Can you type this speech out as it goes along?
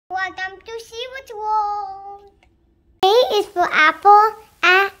Welcome to Seerat World. A is for apple.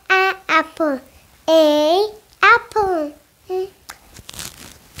 Apple. A, apple.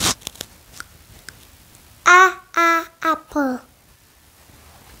 Apple.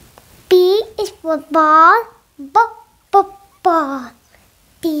 B is for ball. Ball.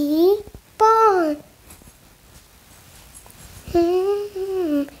 B, ball.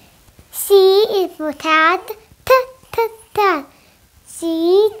 C is for cat. Cat.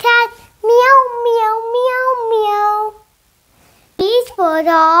 C, cat. Meow, meow, meow, meow. D is for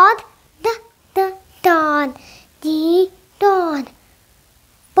dog. Dog. D, dog.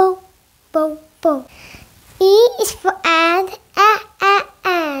 Bow, bow, bow. E is for ant.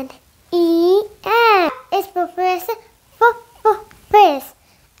 E, ant. Is for fish. Fish.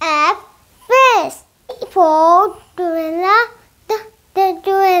 F, fish. E for gorilla.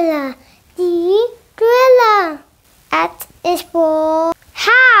 Gorilla. D, gorilla. H is for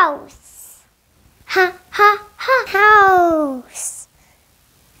house. House.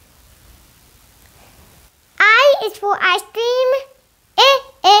 I is for ice cream.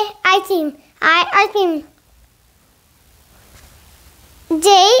 Ice cream. Ice cream. J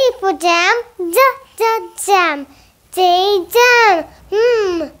is for jam. Jam. J, jam.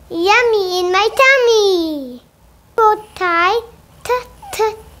 Yummy in my tummy. For tie.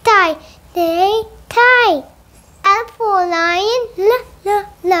 Tie. J, tie. L for lion.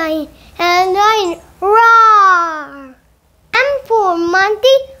 Lion. And lion. Roar. M for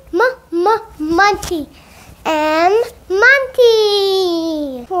monkey. Monkey. M,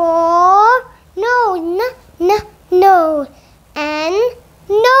 monkey. For nose. Nose. N,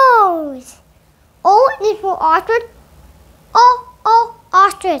 nose. O is for ostrich.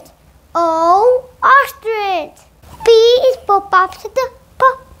 Ostrich. O, ostrich. P is for popsicle.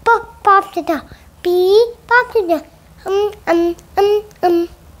 Popsicle. P, popsicle.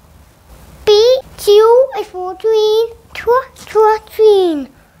 P, Q is for tween. Tween.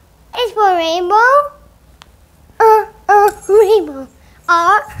 Is for rainbow. Rainbow.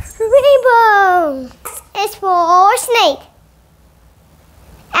 R, rainbow. S is for snake.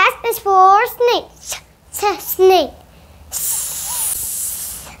 S is for snake. Snake.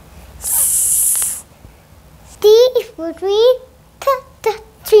 T is for tree.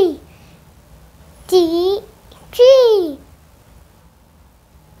 Tree. T, tree.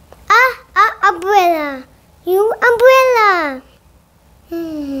 Umbrella. U, umbrella.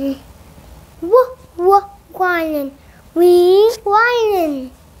 Violin. We,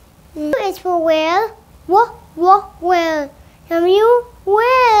 violin. W is for whale. Whale. W,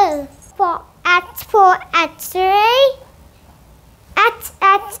 whale. For X for X-ray.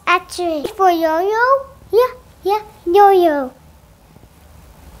 X-ray. For yo-yo. Yeah, yo-yo.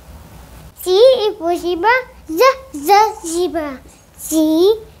 Z is for zebra. Zebra. Z,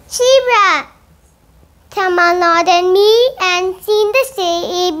 zebra. Come along and me and sing the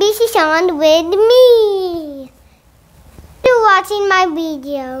ABC song with me. You're watching my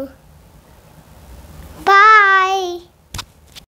video.